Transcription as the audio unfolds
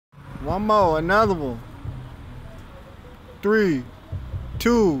One more, another one. 3,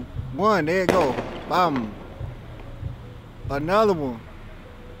 2, 1, there you go. Bam. Another one.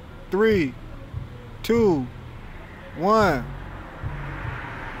 3, 2, 1.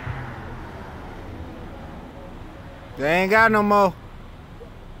 They ain't got no more.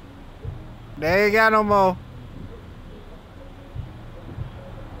 They ain't got no more.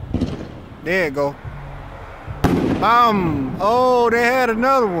 There you go. Bam. Oh, they had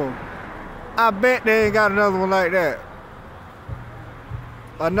another one. I bet they ain't got another one like that.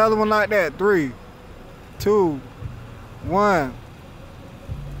 Another one like that. 3, 2, 1.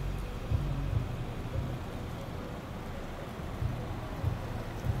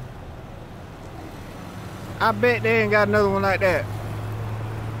 I bet they ain't got another one like that.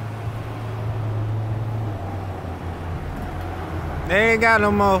 They ain't got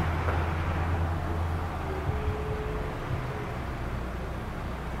no more.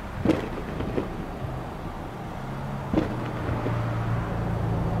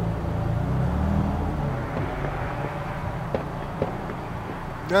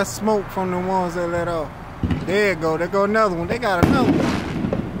 That's smoke from the ones they let off. There you go. There go another one. They got another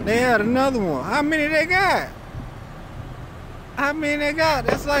one. They had another one. How many they got? How many they got?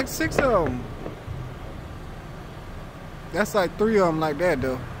 That's like 6 of them. That's like 3 of them like that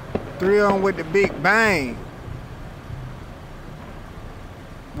though. 3 of them with the big bang.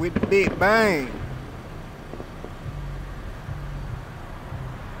 With the big bang.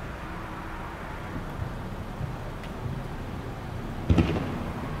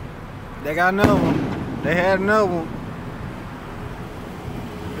 They got another one. They had another one.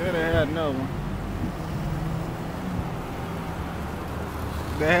 Yeah, they had another one.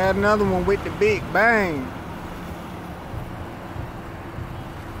 They had another one with the big bang.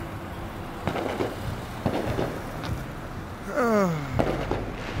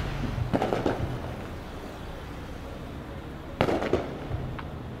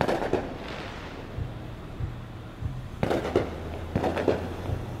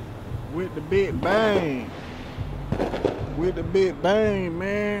 With the big bang. With the big bang,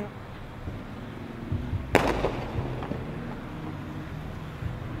 man.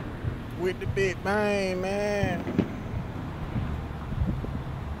 With the big bang, man.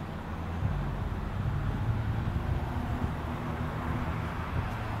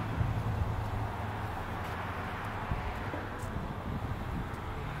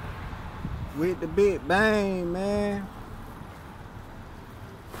 With the big bang, man.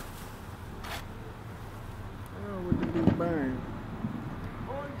 With the big bang.